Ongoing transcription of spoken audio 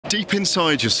Deep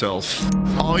inside yourself,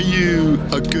 are you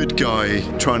a good guy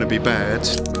trying to be bad?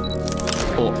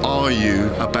 Or are you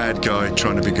a bad guy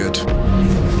trying to be good?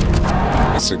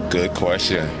 That's a good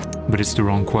question. But it's the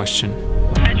wrong question.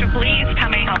 Metro Police, how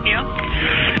may I help you?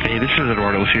 Hey, this is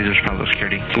Eduardo, Caesar's Palace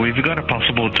Security. We've got a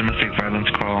possible domestic violence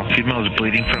call. Female is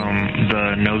bleeding from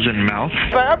the nose and mouth.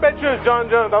 I bet you it's Jon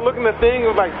Jones. I'm looking at the thing, it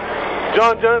was like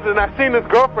Jon Jones, and I seen his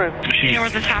girlfriend. Do you know where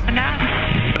this happened at?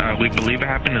 We believe it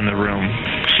happened in the room.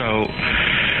 So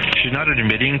she's not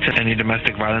admitting to any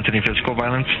domestic violence, any physical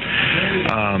violence.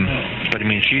 But I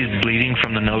mean, she's bleeding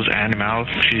from the nose and mouth.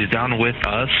 She's down with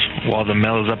us while the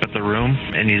male is up at the room,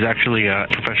 and he's actually a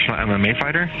professional MMA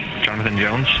fighter, Jon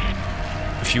Jones.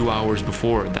 A few hours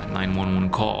before that 911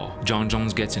 call, Jon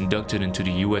Jones gets inducted into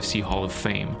the UFC Hall of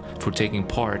Fame for taking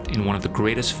part in one of the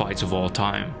greatest fights of all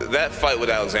time. That fight with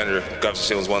Alexander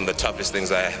Gustafsson was one of the toughest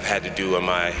things I had to do in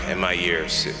my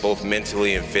years, both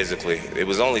mentally and physically. It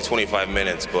was only 25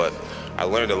 minutes, but I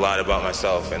learned a lot about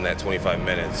myself in that 25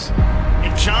 minutes.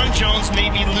 And Jon Jones may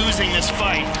be losing this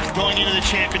fight going into the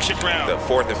championship round. The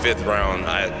fourth and fifth round,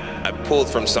 I pulled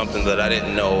from something that I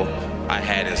didn't know I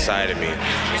had inside of me.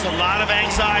 There's a lot of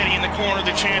anxiety in the corner of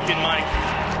the champion, Mike.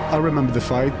 I remember the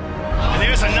fight. And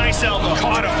there's a nice elbow.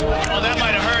 Caught him. Oh, that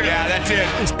might have hurt him. Yeah, that's it.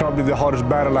 It's probably the hardest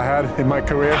battle I had in my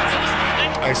career.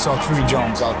 I saw three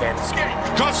Jones out there.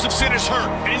 Gustafsson is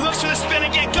hurt. And he looks for the spin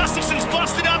again. Gustafsson's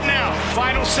busted up now.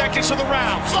 Final seconds of the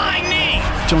round. Flying knee.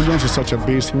 Jon Jones is such a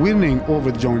beast. Winning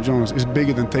over Jon Jones is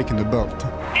bigger than taking the belt.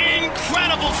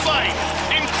 Incredible fight.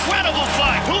 Incredible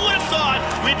fight. Who would have thought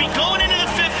we'd be going into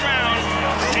the fifth round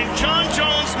and Jon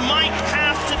Jones might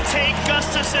have to take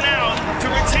Gustafsson out to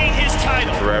retain his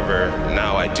title. Forever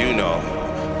now I do know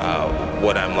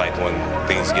what I'm like when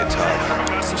things get tough.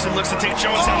 Gustafsson looks to take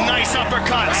Jones some nice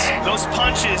uppercuts. Those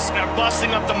punches are busting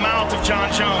up the mouth of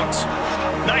Jon Jones.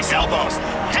 Nice elbows.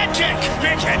 Head kick.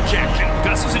 Big head kick. And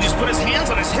Gustafsson just put his hands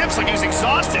on his hips like he was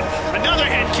exhausted. Another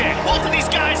head kick. Both of these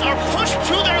guys are pushed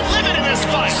to their limit in this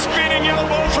fight. Spinning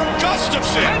elbow from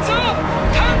Gustafsson. Hands up.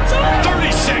 Hands up.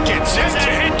 30 seconds. There's a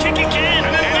head kick again.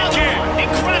 And another one.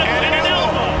 Incredible. And an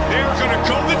elbow. They're going to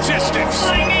go the distance.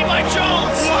 Flying knee by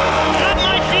Jones. Wow. That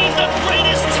might be the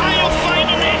greatest title fight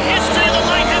in the history of the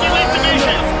light heavyweight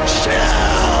division.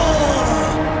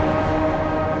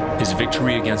 His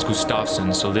victory against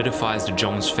Gustafsson solidifies the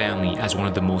Jones family as one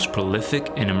of the most prolific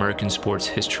in American sports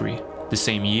history. The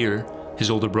same year,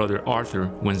 his older brother Arthur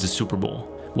wins the Super Bowl,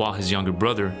 while his younger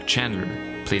brother Chandler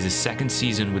plays his second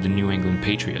season with the New England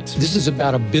Patriots. This is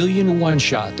about $1 billion to one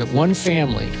shot that one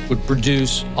family would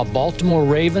produce a Baltimore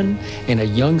Raven and a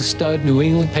young stud New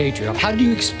England Patriot. How do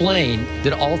you explain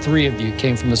that all three of you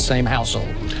came from the same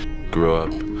household? Grew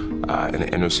up in the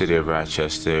inner city of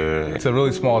Rochester. It's a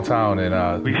really small town,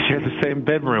 and We share the same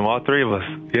bedroom, all three of us.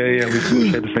 Yeah, we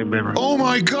share the same bedroom. Oh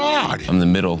my God! I'm the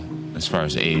middle as far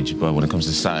as age, but when it comes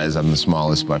to size, I'm the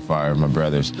smallest by far of my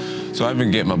brothers. So I've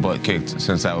been getting my butt kicked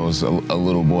since I was a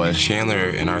little boy. Chandler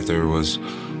and Arthur was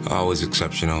always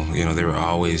exceptional. You know, they were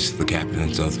always the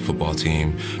captains of the football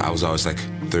team. I was always like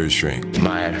third string.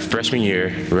 My freshman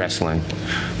year wrestling,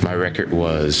 my record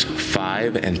was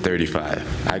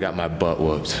 5-35. I got my butt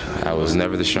whooped. I was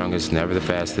never the strongest, never the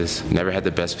fastest, never had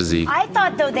the best physique. I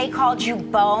thought, though, they called you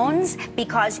Bones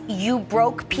because you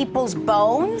broke people's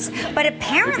bones, but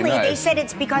apparently they said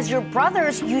it's because your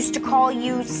brothers used to call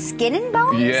you Skin and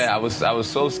Bones? Yeah, I was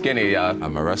so skinny.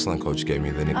 My wrestling coach gave me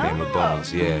the nickname of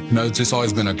Bones, yeah. no, it's just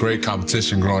always been a great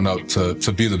competition growing up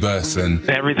to be the best. And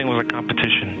Everything was a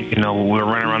competition. You know, we were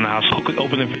running around the house. Who could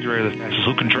open the refrigerator the fastest?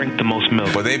 Who can drink the most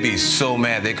milk? But they'd be so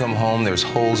mad. They come home, there's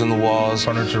holes in the walls.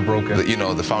 furniture broken.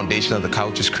 The foundation of the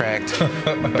couch is cracked.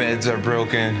 Beds are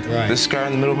broken. Right. This scar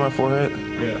in the middle of my forehead,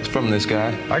 it's from this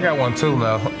guy. I got one too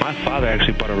now. My father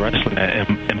actually bought a wrestling net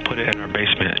and put it in our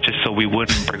basement just so we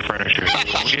wouldn't break furniture.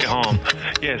 When we get home,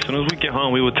 as soon as we get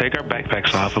home, we would take our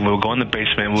backpacks off and we would go in the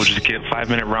basement and we'll just get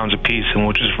 5-minute rounds apiece and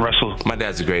we'll just wrestle. My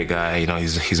dad's a great guy. You know,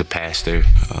 he's a pastor.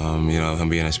 Him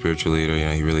being a spiritual leader,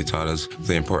 he really taught us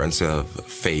the importance of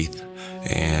faith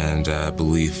and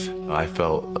belief. I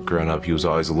felt growing up he was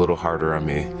always a little harder on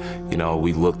me.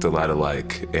 We looked a lot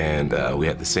alike and we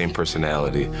had the same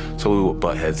personality, so we would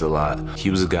butt heads a lot. He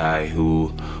was a guy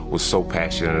who was so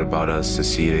passionate about us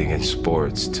succeeding in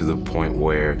sports to the point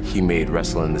where he made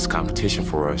wrestling this competition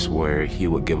for us, where he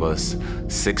would give us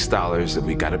 $6 if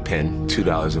we got a pin,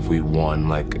 $2 if we won,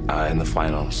 in the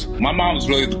finals. My mom was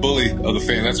really the bully of the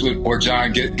family. That's where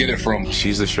John get it from.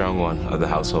 She's the strong one of the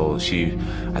household.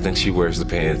 I think she wears the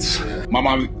pants. My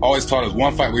mom always taught us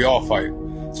one fight, we all fight.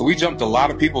 So we jumped a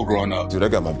lot of people growing up. Dude, I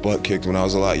got my butt kicked when I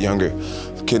was a lot younger.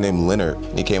 a kid named Leonard.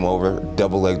 He came over,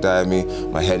 double leg dived me.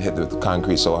 My head hit the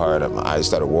concrete so hard that my eyes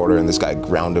started watering. This guy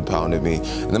ground and pounded me.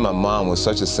 And then my mom was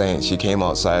such a saint. She came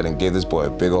outside and gave this boy a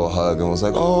big old hug and was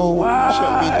like, oh,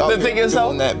 wow. The thing is,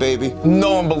 doing that, baby.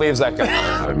 No one believes that guy.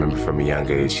 I remember from a young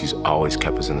age, she's always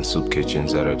kept us in the soup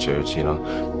kitchens at our church, you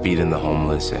know, feeding the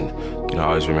homeless. And, you know, I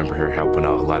always remember her helping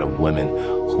out a lot of women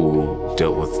who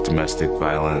dealt with domestic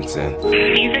violence. And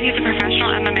You said he's a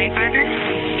professional MMA fighter?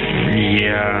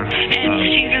 Yeah. And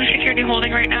she's in security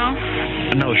holding right now?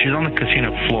 No, she's on the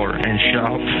casino floor, and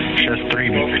she has three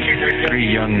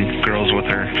young girls with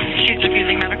her. She's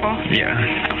refusing medical?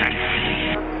 Yeah. Okay.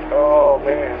 Oh,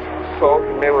 man. So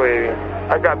humiliating.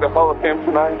 I got the Hall of Fame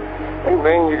tonight, and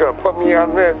then you're going to put me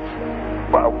on this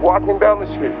by walking down the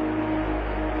street.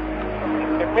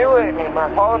 Humiliating my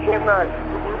Hall of Fame night.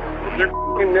 You're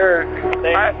f***ing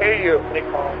nerd. I hate you.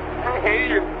 I hate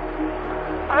you.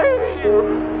 I hate you.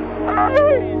 I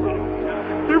hate you.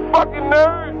 You fucking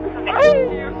nerd. I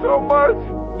hate you so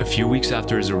much. A few weeks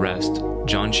after his arrest,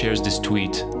 Jon shares this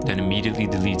tweet, then immediately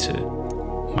deletes it.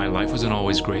 My life wasn't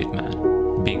always great,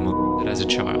 man. Being molested as a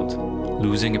child,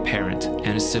 losing a parent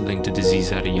and a sibling to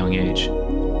disease at a young age.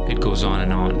 It goes on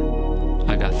and on.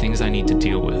 I got things I need to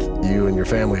deal with. You and your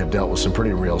family have dealt with some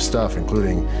pretty real stuff,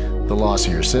 including the loss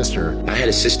of your sister. I had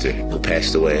a sister who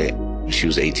passed away when she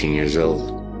was 18 years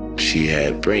old. She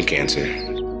had brain cancer.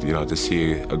 You know, to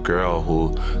see a girl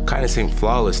who kind of seemed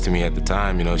flawless to me at the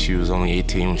time. You know, she was only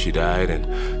 18 when she died,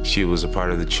 and she was a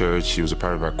part of the church. She was a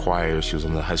part of our choir. She was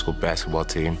on the high school basketball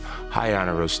team, high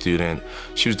honor roll student.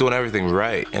 She was doing everything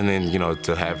right. And then, you know,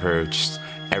 to have her just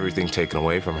everything taken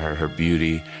away from her, her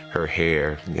beauty, her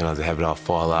hair, you know, to have it all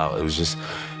fall out. It was just,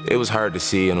 it was hard to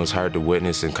see, and it was hard to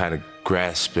witness and kind of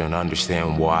grasp and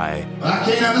understand why. I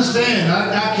can't understand.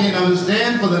 I can't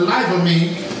understand for the life of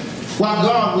me why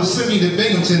God would send me to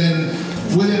Binghamton, and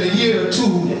within a year or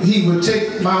two, he would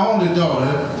take my only daughter,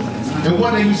 and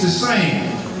what they used to sing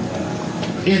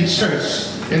in church,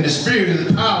 and the spirit and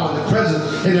the power, the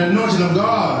presence, and the anointing of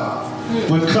God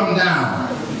would come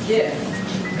down. Yeah.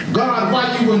 God,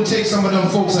 why you wouldn't take some of them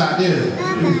folks out there?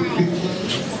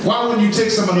 Why wouldn't you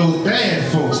take some of those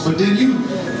bad folks? But then you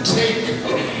take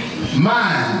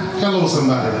mine. Hello,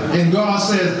 somebody. And God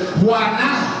says, why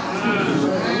not?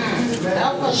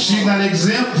 She's not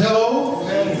exempt. Hello?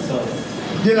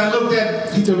 Then I looked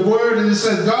at the word, and it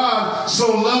says, God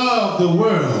so loved the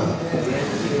world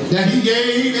that he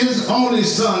gave his only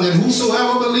son, that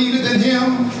whosoever believeth in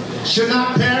him should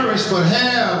not perish but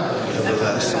have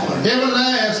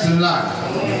everlasting life.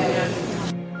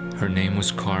 Her name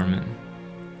was Carmen.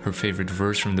 Her favorite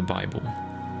verse from the Bible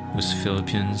was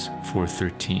Philippians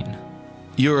 4:13.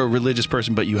 You're a religious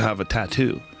person, but you have a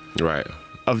tattoo. Right.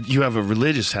 You have a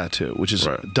religious tattoo, which is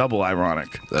double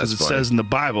ironic. Because it says in the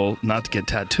Bible not to get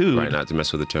tattooed. Right, not to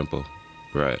mess with the temple.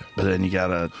 Right. But then you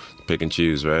gotta pick and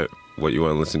choose, right? What you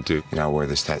want to listen to. You know, I wear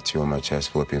this tattoo on my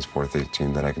chest, Philippians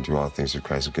 4:13, that I can do all things through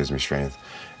Christ who gives me strength.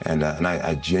 And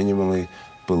I genuinely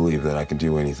believe that I can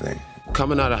do anything.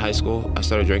 Coming out of high school, I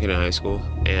started drinking in high school,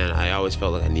 and I always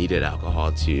felt like I needed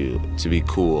alcohol to be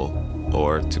cool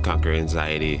or to conquer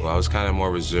anxiety. Well, I was kind of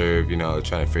more reserved, you know,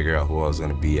 trying to figure out who I was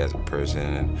going to be as a person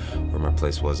and where my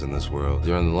place was in this world.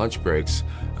 During the lunch breaks,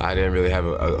 I didn't really have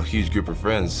a huge group of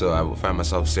friends, so I would find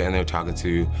myself standing there talking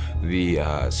to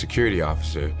the security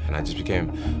officer, and I just became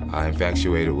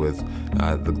infatuated with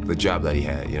the job that he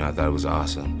had. You know, I thought it was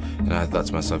awesome, and I thought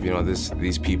to myself, you know,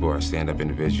 these people are stand-up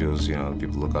individuals. You know,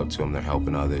 people look up to them. They're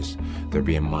helping others. They're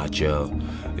being macho.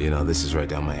 You know, this is right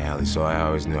down my alley. So I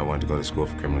always knew I wanted to go to school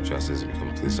for criminal justice and become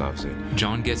a police officer.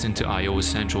 Jon gets into Iowa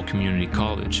Central Community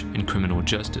College in criminal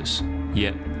justice.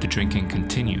 Yet, the drinking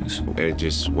continues. It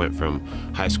just went from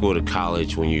high school to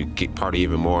college when you get party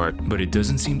even more. But it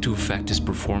doesn't seem to affect his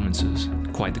performances.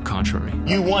 Quite the contrary.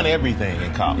 You won everything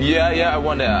in college. Yeah, I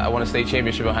won a state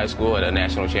championship in high school and a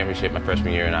national championship my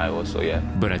freshman year in Iowa, so yeah.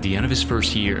 But at the end of his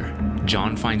first year,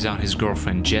 Jon finds out his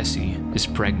girlfriend, Jessie, is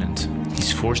pregnant.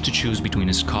 He's forced to choose between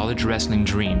his college wrestling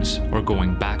dreams or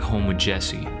going back home with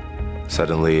Jessie.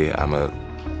 Suddenly, I'm a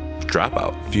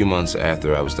dropout. A few months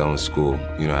after I was done with school,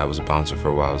 you know, I was a bouncer for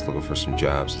a while. I was looking for some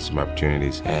jobs and some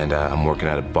opportunities, and I'm working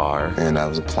at a bar, and I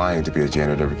was applying to be a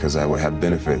janitor because I would have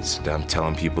benefits. I'm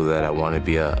telling people that I want to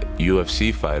be a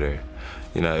UFC fighter.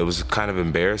 You know, it was kind of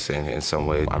embarrassing in some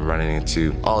ways. I'm running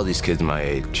into all these kids my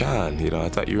age. Jon, you know, I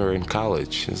thought you were in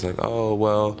college. It's like, oh,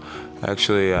 well,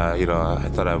 actually, you know, I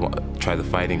thought I'd try the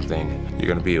fighting thing. You're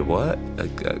gonna be a what?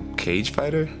 A cage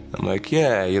fighter? I'm like,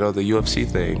 yeah, you know, the UFC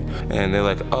thing. And they're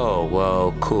like, oh,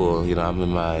 well, cool. You know, I'm in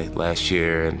my last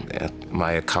year and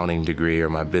my accounting degree or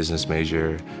my business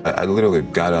major. I literally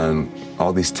got on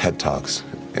all these TED Talks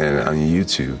and on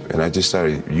YouTube, and I just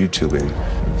started YouTubing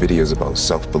videos about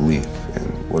self-belief and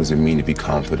what does it mean to be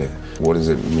confident? What does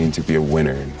it mean to be a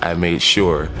winner? I made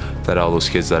sure that all those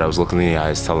kids that I was looking in the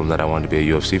eyes, telling them that I wanted to be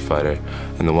a UFC fighter,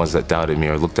 and the ones that doubted me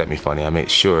or looked at me funny, I made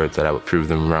sure that I would prove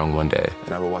them wrong one day.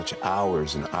 And I would watch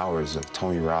hours and hours of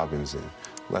Tony Robbins and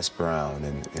Les Brown,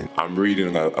 and I'm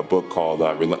reading a book called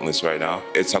Relentless right now.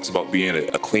 It talks about being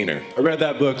a cleaner. I read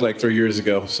that book like 3 years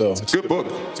ago, so. It's a good book.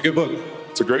 It's a good book.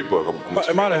 It's a great book.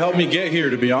 It might have helped me get here,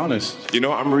 to be honest. You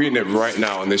know, I'm reading it right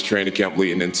now in this training camp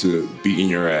leading into beating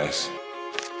your ass.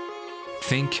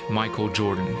 Think Michael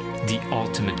Jordan, the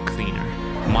ultimate cleaner.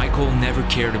 Michael never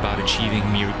cared about achieving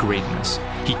mere greatness.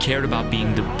 He cared about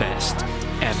being the best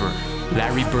ever.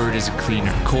 Larry Bird is a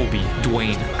cleaner. Kobe,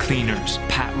 Dwayne, cleaners.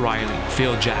 Pat Riley,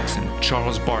 Phil Jackson,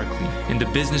 Charles Barkley. In the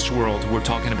business world, we're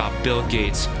talking about Bill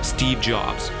Gates, Steve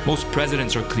Jobs. Most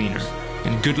presidents are cleaner.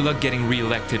 And good luck getting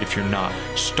re-elected if you're not.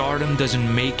 Stardom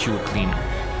doesn't make you a cleaner.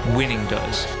 Winning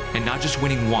does. And not just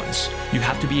winning once. You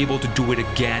have to be able to do it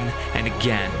again and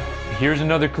again. Here's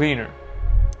another cleaner.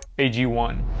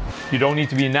 AG1. You don't need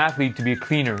to be an athlete to be a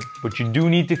cleaner, but you do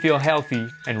need to feel healthy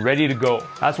and ready to go.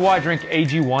 That's why I drink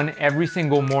AG1 every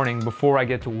single morning before I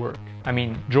get to work. I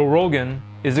mean, Joe Rogan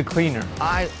is a cleaner.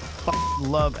 I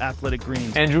love Athletic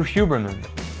Greens. Andrew Huberman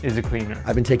is a cleaner.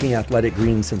 I've been taking Athletic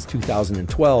Greens since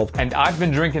 2012. And I've been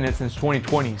drinking it since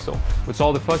 2020, so what's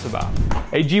all the fuss about?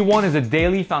 AG1 is a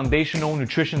daily foundational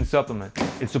nutrition supplement.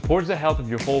 It supports the health of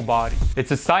your whole body. It's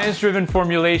a science-driven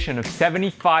formulation of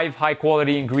 75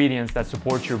 high-quality ingredients that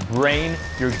support your brain,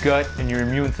 your gut, and your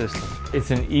immune system. It's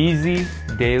an easy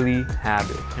daily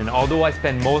habit. And although I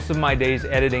spend most of my days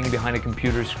editing behind a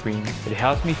computer screen, it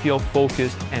helps me feel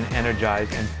focused and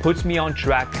energized and puts me on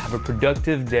track to have a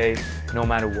productive day no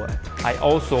matter what. I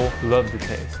also love the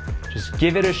taste. Just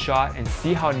give it a shot and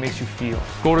see how it makes you feel.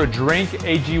 Go to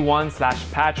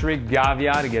drinkag1/Patrick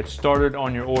Gavia to get started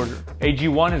on your order.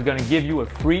 AG1 is gonna give you a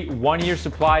free 1-year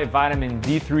supply of vitamin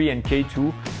D3 and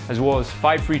K2, as well as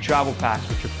 5 free travel packs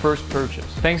with your first purchase.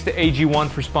 Thanks to AG1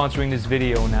 for sponsoring this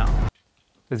video now.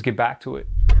 Let's get back to it.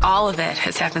 All of it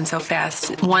has happened so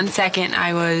fast. 1 second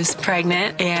I was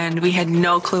pregnant and we had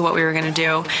no clue what we were gonna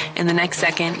do. And the next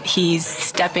second he's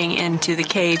stepping into the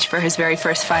cage for his very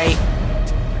first fight.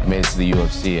 I made it to the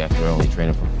UFC after only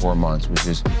training for 4 months, which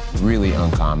is really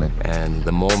uncommon. And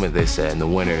the moment they said, and the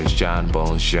winner is Jon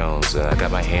Bones Jones, I got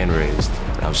my hand raised.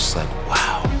 And I was just like,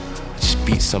 wow, I just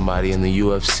beat somebody in the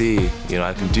UFC. You know,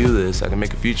 I can do this. I can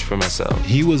make a future for myself.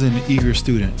 He was an eager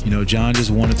student. You know, Jon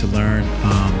just wanted to learn.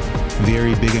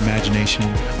 Very big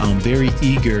imagination, very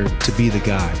eager to be the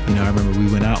guy. You know, I remember we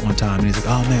went out one time and he's like,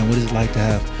 oh man, what is it like to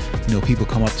have, you know, people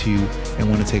come up to you and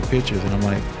want to take pictures? And I'm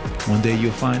like, one day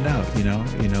you'll find out, you know,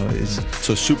 it's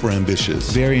so super ambitious.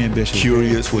 Very ambitious.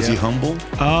 Curious, was he humble?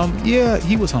 Yeah,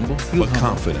 he was humble. He was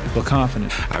confident. But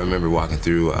confident. I remember walking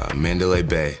through Mandalay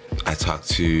Bay. I talked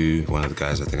to one of the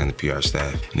guys, I think on the PR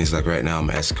staff, and he's like, right now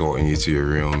I'm escorting you to your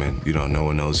room and you don't, no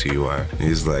one knows who you are. And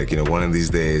he's like, you know, one of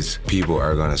these days people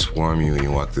are gonna swarm you when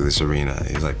you walk through this arena.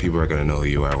 He's like, people are gonna know who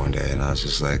you are one day. And I was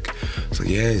just like,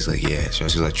 yeah. He's like, yeah. So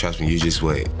he's like, trust me, you just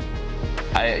wait.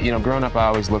 You know, growing up, I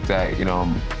always looked at, you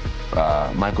know,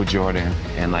 Michael Jordan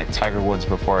and like Tiger Woods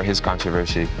before his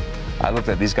controversy. I looked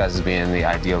at these guys as being the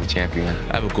ideal champion.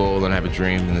 I have a goal and I have a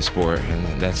dream in the sport,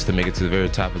 and that's to make it to the very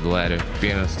top of the ladder.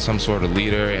 Being some sort of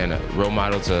leader and a role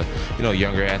model to, you know,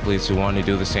 younger athletes who want to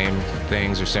do the same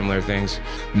things or similar things.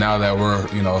 Now that we're,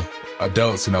 you know,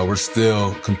 adults, you know, we're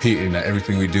still competing at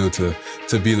everything we do to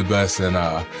be the best, and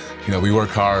you know, we work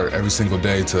hard every single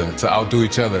day to outdo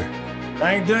each other.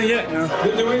 I ain't done yet now.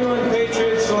 The New England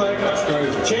Patriots select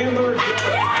Chandler.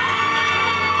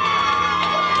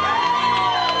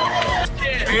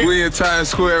 We in Times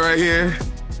Square right here,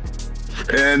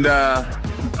 and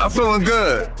I'm feeling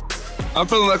good. I'm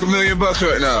feeling like $1 million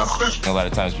right now. A lot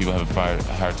of times people have a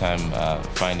hard time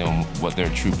finding what their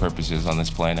true purpose is on this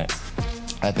planet.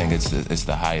 I think it's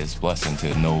the highest blessing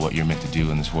to know what you're meant to do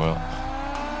in this world.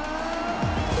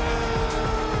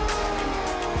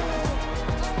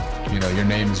 You know, your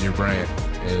name is your brand,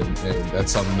 and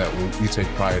that's something that we take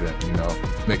pride in, you know,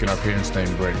 making our parents'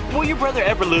 name great. Will your brother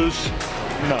ever lose?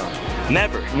 No,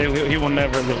 never. He will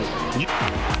never lose.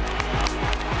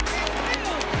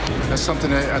 That's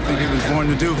something that I think he was born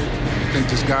to do. I think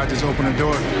this guy just opened the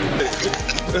door.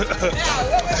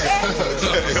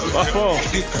 My phone.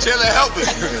 Chandler, help me.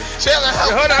 Chandler,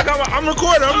 help me. Hold on, I'm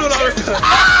recording. I'm doing all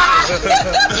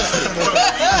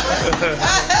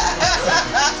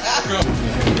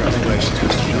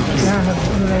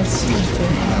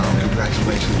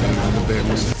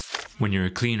When you're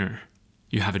a cleaner,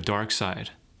 you have a dark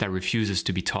side that refuses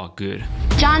to be taught good.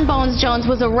 Jon Bones Jones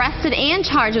was arrested and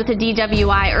charged with a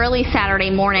DWI early Saturday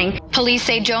morning. Police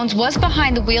say Jones was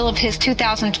behind the wheel of his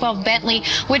 2012 Bentley,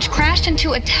 which crashed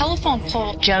into a telephone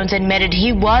pole. Jones admitted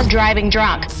he was driving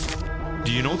drunk.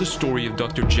 Do you know the story of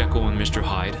Dr. Jekyll and Mr.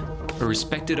 Hyde? A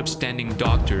respected upstanding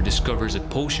doctor discovers a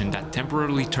potion that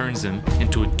temporarily turns him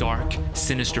into a dark,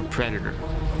 sinister predator.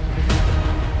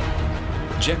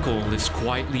 Jekyll lives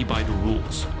quietly by the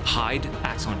rules. Hyde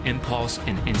acts on impulse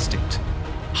and instinct.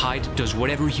 Hyde does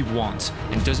whatever he wants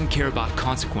and doesn't care about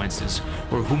consequences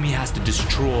or whom he has to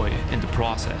destroy in the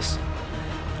process.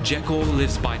 Jekyll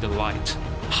lives by the light.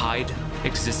 Hyde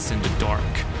exists in the dark.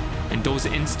 And those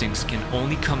instincts can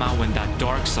only come out when that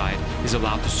dark side is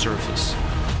allowed to surface.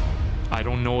 I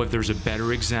don't know if there's a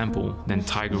better example than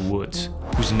Tiger Woods,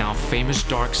 whose now famous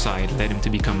dark side led him to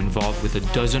become involved with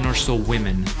a dozen or so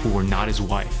women who were not his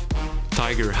wife.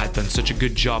 Tiger had done such a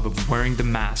good job of wearing the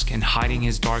mask and hiding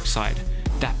his dark side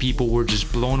that people were just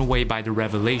blown away by the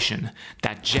revelation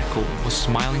that Jekyll was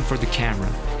smiling for the camera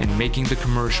and making the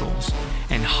commercials,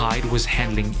 and Hyde was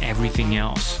handling everything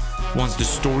else. Once the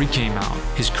story came out,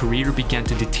 his career began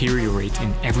to deteriorate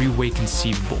in every way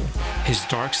conceivable. His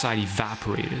dark side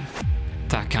evaporated.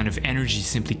 That kind of energy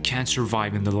simply can't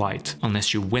survive in the light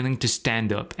unless you're willing to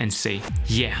stand up and say,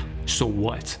 yeah, so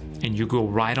what? And you go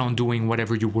right on doing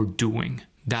whatever you were doing.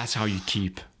 That's how you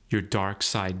keep your dark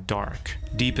side dark.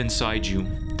 Deep inside you,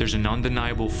 there's an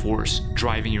undeniable force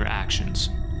driving your actions.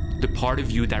 The part of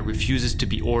you that refuses to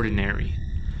be ordinary.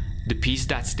 The piece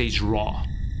that stays raw,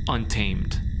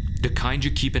 untamed. The kind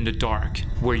you keep in the dark,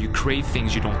 where you crave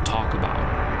things you don't talk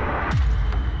about.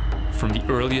 From the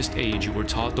earliest age, you were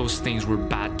taught those things were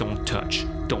bad. Don't touch,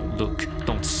 don't look,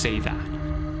 don't say that.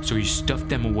 So you stuffed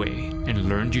them away and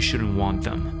learned you shouldn't want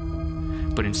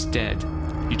them. But instead,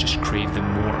 you just crave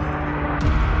them more.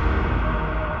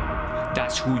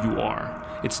 That's who you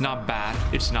are. It's not bad,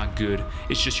 it's not good.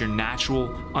 It's just your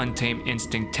natural, untamed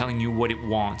instinct telling you what it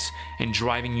wants and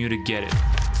driving you to get it.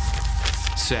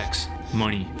 Sex,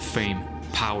 money, fame,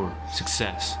 power,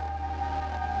 success.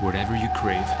 Whatever you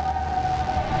crave.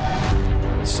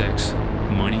 Sex,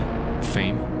 money,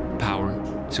 fame, power,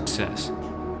 success.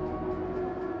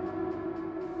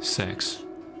 Sex,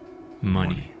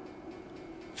 money,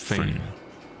 fame,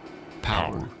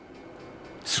 power,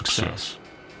 success.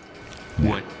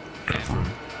 Whatever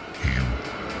you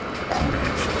crave.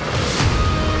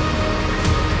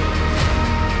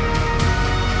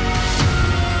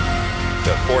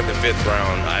 The fourth and fifth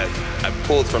round, I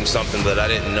pulled from something that I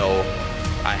didn't know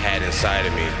I had inside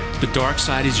of me. The dark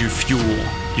side is your fuel,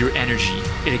 your energy.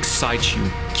 It excites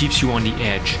you, keeps you on the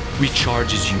edge,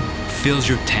 recharges you, fills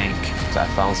your tank. I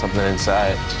found something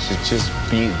inside to just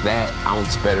be that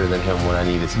ounce better than him when I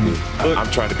needed to be. I'm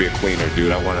trying to be a cleaner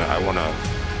dude. I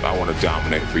want to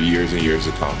dominate for years and years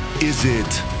to come. Is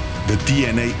it the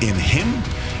DNA in him?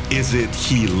 Is it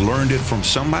he learned it from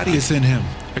somebody? It's in him.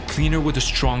 A cleaner with a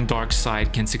strong dark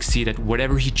side can succeed at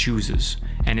whatever he chooses,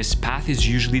 and his path is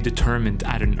usually determined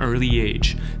at an early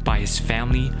age by his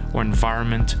family or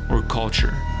environment or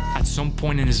culture. At some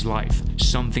point in his life,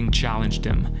 something challenged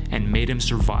him and made him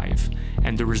survive,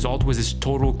 and the result was his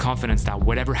total confidence that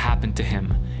whatever happened to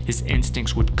him, his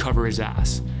instincts would cover his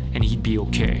ass, and he'd be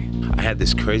okay. I had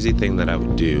this crazy thing that I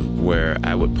would do where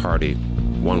I would party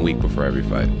 1 week before every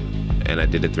fight. And I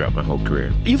did it throughout my whole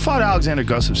career. You fought Alexander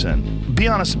Gustafsson. Be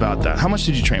honest about that. How much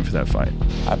did you train for that fight?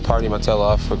 I partied my tail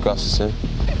off for Gustafsson,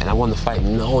 and I won the fight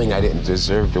knowing I didn't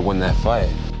deserve to win that fight.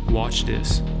 Watch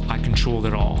this. I control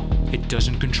it all. It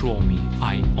doesn't control me.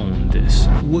 I own this.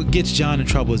 What gets Jon in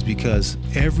trouble is because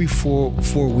every four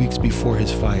weeks before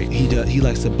his fight, he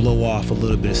likes to blow off a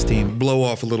little bit of steam. Blow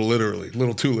off a little literally, a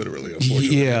little too literally,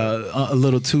 unfortunately. Yeah, a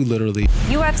little too literally.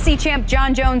 UFC champ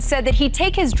Jon Jones said that he'd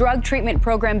take his drug treatment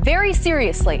program very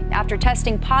seriously after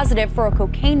testing positive for a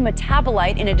cocaine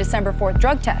metabolite in a December 4th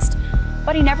drug test.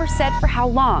 But he never said for how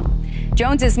long.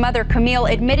 Jones's mother, Camille,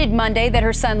 admitted Monday that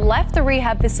her son left the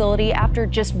rehab facility after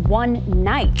just one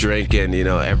night. Drinking,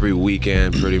 every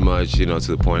weekend pretty much, to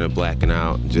the point of blacking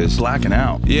out. Just blacking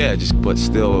out? Yeah, but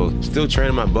still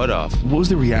training my butt off. What was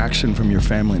the reaction from your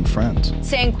family and friends?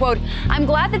 Saying, quote, "I'm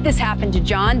glad that this happened to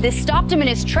Jon. This stopped him in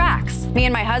his tracks. Me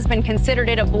and my husband considered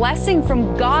it a blessing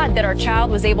from God that our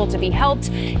child was able to be helped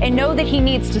and know that he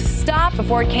needs to stop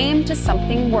before it came to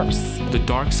something worse." The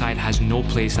dark side has no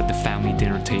place at the family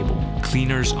dinner table.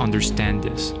 Cleaners understand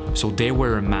this, so they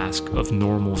wear a mask of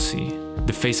normalcy.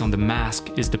 The face on the mask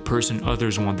is the person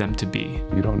others want them to be.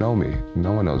 You don't know me.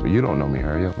 No one knows me. You don't know me,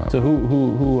 hurry up. So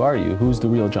who are you? Who's the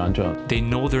real Jon Jones? They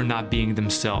know they're not being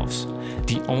themselves.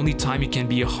 The only time you can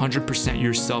be 100%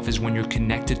 yourself is when you're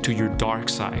connected to your dark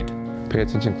side. pay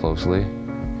attention closely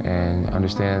and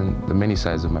understand the many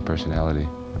sides of my personality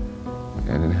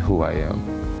and who I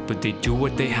am. But they do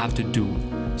what they have to do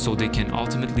so they can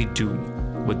ultimately do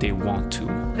what they want to.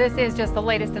 This is just the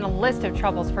latest in a list of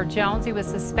troubles for Jones. He was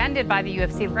suspended by the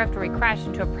UFC after he crashed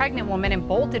into a pregnant woman and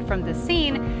bolted from the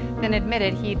scene, then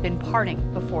admitted he'd been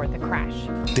partying before the crash.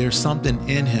 There's something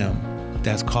in him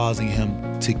that's causing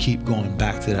him to keep going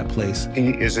back to that place. He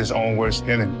is his own worst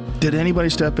enemy. Did anybody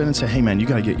step in and say, hey man, you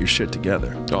gotta get your shit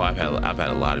together? Oh, I've had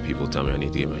a lot of people tell me I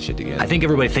need to get my shit together. I think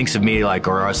everybody thinks of me like,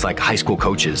 or us like high school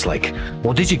coaches, like,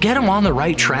 well, did you get him on the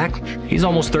right track? He's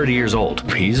almost 30 years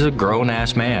old. He's a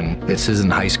grown-ass man. This isn't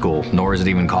high school, nor is it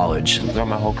even college. Throughout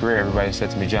my whole career, everybody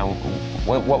said to me, John,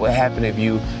 what would happen if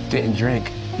you didn't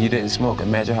drink, you didn't smoke?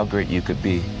 Imagine how great you could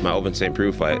be. My Open St.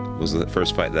 Preux fight was the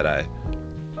first fight that I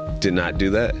did not do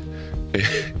that.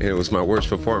 It was my worst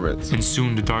performance. And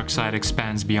soon the dark side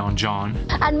expands beyond Jon.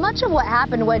 And much of what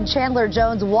happened when Chandler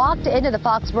Jones walked into the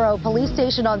Foxborough police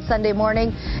station on Sunday morning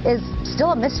is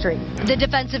still a mystery. The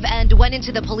defensive end went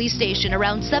into the police station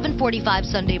around 7:45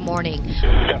 Sunday morning.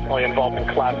 Definitely involved in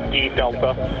Class D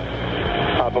Delta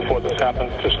before this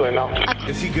happened, just so you know.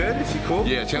 Is he good? Is he cool?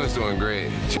 Yeah, Chandler's doing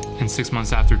great. And 6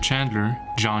 months after Chandler,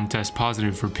 Jon tests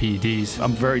positive for PEDs.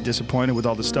 I'm very disappointed with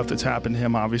all the stuff that's happened to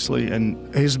him, obviously, and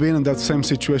he's been in that same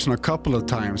situation a couple of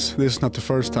times. This is not the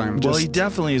first time. Well, he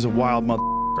definitely is a wild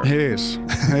motherfucker. He is.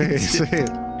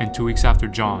 And 2 weeks after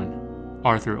Jon,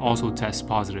 Arthur also tests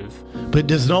positive. But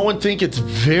does no one think it's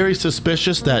very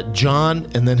suspicious that Jon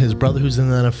and then his brother who's in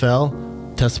the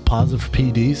NFL tested positive for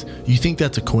PEDs? You think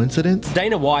that's a coincidence?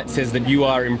 Dana White says that you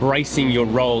are embracing your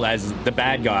role as the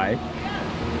bad guy.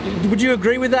 Would you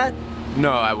agree with that?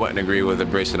 No, I wouldn't agree with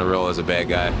embracing a role as a bad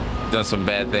guy. Done some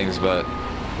bad things, but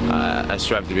I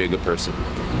strive to be a good person.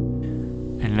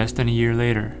 And less than a year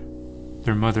later,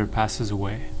 their mother passes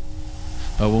away.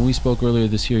 When we spoke earlier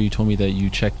this year, you told me that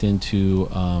you checked into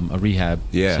a rehab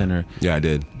center. Yeah, I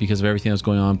did. Because of everything that was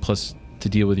going on, plus to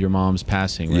deal with your mom's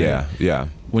passing, right? Yeah.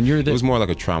 When you're there, it was more like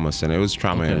a trauma center. It was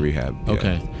trauma and rehab. Yeah.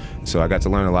 Okay. So I got to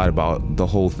learn a lot about the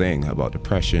whole thing, about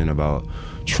depression, about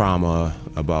trauma,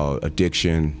 about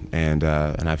addiction, and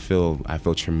I feel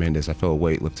tremendous. I feel a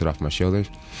weight lifted off my shoulders,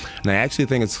 and I actually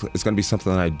think it's going to be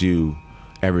something that I do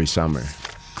every summer.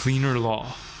 Cleaner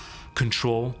law.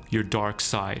 Control your dark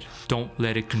side. Don't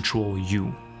let it control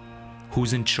you.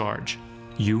 Who's in charge?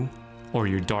 You or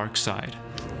your dark side?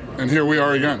 And here we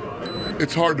are again.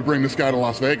 It's hard to bring this guy to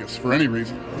Las Vegas for any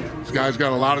reason. This guy's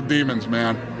got a lot of demons,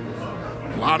 man.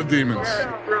 A lot of demons.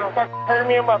 Hurt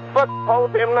me in my fucking whole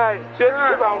damn life. Just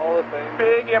because I'm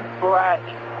big and black.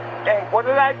 And what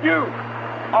did I do?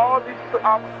 All these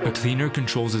A cleaner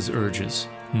controls his urges,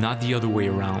 not the other way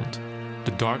around.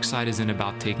 The dark side isn't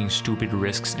about taking stupid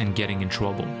risks and getting in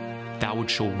trouble. That would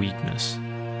show weakness.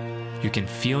 You can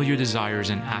feel your desires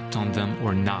and act on them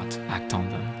or not act on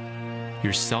them.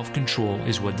 Your self-control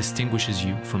is what distinguishes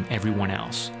you from everyone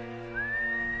else.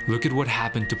 Look at what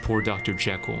happened to poor Dr.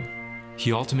 Jekyll.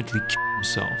 He ultimately killed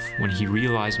himself when he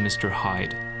realized Mr.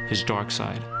 Hyde, his dark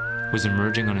side, was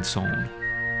emerging on its own,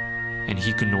 and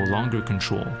he could no longer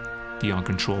control the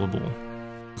uncontrollable.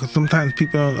 Because sometimes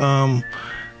people,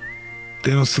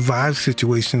 they don't survive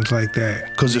situations like that.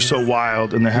 Because they're so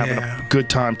wild and they're having a good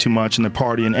time too much and they're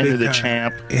partying, and they're the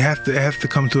champ. It has to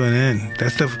come to an end.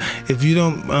 That stuff, if you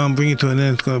don't bring it to an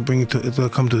end, it's gonna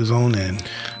come to its own end.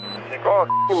 Oh,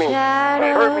 me.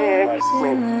 Hurt me and kick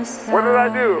me. What did I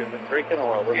do?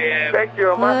 Thank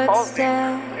you. My fault.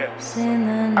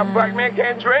 A black man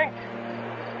can't drink.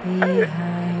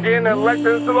 Getting elected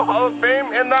into the Hall of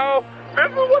Fame, and now this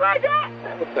is what I got.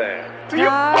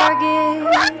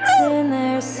 Targets in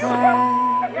their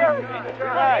sight.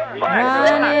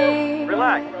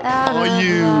 Are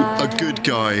you a good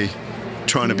guy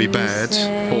trying to be bad,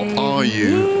 or are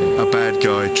you a bad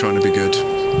guy trying to be good?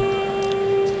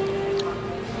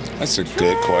 That's a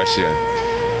good question.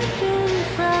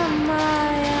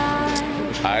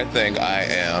 I think I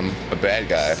am a bad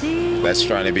guy that's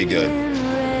trying to be good.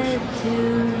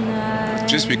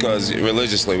 Just because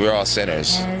religiously we're all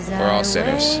sinners. We're all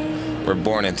sinners. We're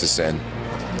born into sin.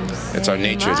 It's our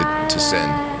nature to sin.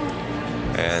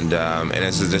 And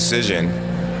it's a decision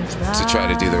to try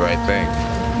to do the right thing.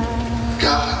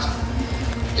 God,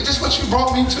 is this what you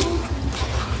brought me to?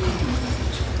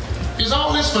 Is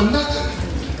all this for nothing?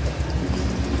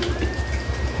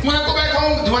 When I go back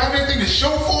home, do I have anything to show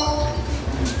for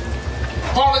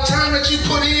it? All the time that you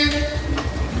put in?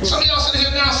 Some of y'all sitting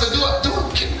here now say, do it.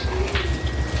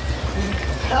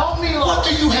 Help me, Lord. What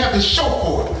do you have to show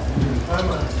for it?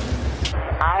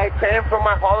 I came for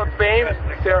my Hall of Fame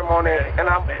ceremony, and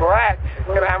I'm black,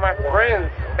 and I have my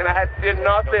friends, and I did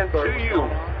nothing to you.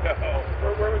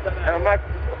 And I'm not,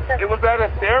 it was at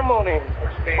a ceremony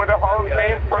with a Hall of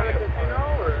Fame person.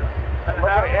 I'm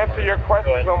not gonna answer your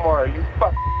questions no more, you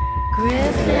fuck.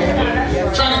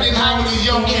 I'm trying to get high with these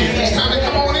young kids. It's time to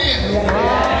come on in.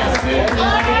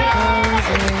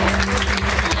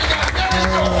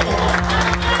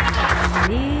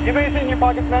 You have anything in your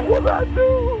pockets, man? What did I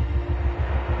do?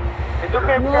 It's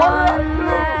okay, One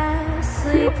last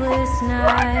sleepless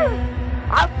night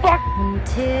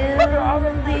until the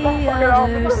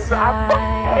other side. I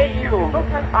hate you.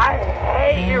 I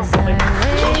hate you. So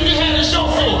what you had to show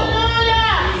for?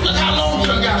 Look how long you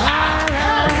done got high.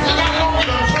 Look how long you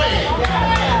done played.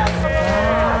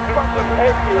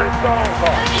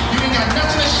 You ain't got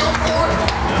nothing to show for it.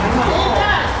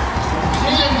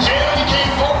 You in jail, you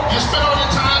can't vote. You spent all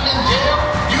your time in jail.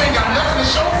 You ain't got nothing to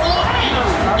show for it.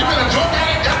 You been a drug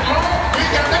addict that long. You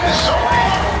ain't got nothing to show for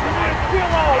it. You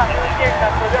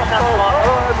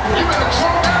been a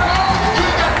drug that long. You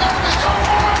ain't got nothing to show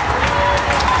for it.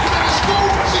 You been in school,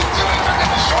 but you still ain't got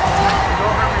nothing to show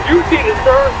for it. You did it,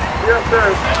 sir. Yes,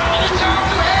 sir. Any job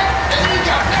you had, and you ain't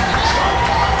got nothing to show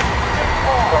for it.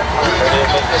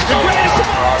 The greatest of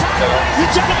all time, ladies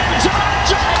and gentlemen, Jon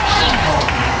Jones.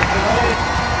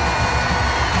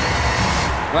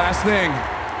 Last thing.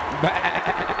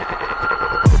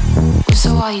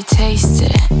 So while you taste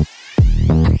it,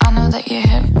 I know that you're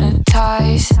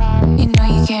hypnotized. You know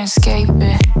you can't escape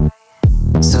it.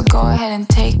 So go ahead and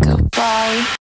take a bite.